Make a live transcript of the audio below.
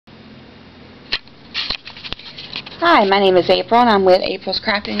Hi, my name is April and I'm with April's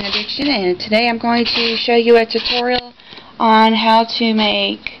Crafting Addiction, and today I'm going to show you a tutorial on how to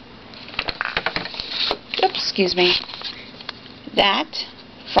make that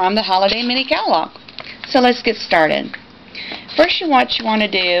from the Holiday Mini Catalog. So let's get started. First, what you want to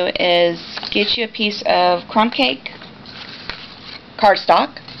do is get you a piece of crumb cake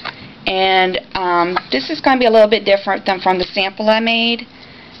cardstock, and this is going to be a little bit different than from the sample I made,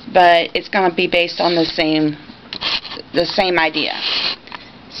 but it's going to be based on the same idea.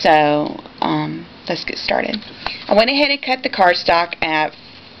 So let's get started. I went ahead and cut the cardstock at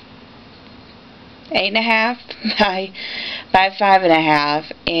 8.5 by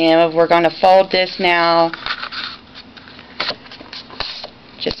 5.5, and we're going to fold this now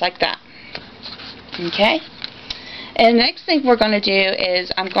just like that. Okay, and the next thing we're going to do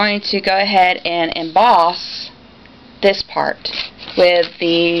is I'm going to go ahead and emboss this part with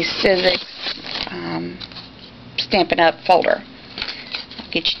the Sizzix Stampin' Up folder.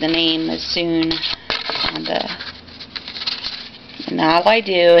 I'll get you the name as soon on the, and all I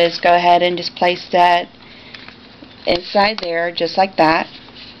do is go ahead and just place that inside there just like that,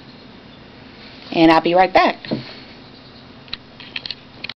 and I'll be right back.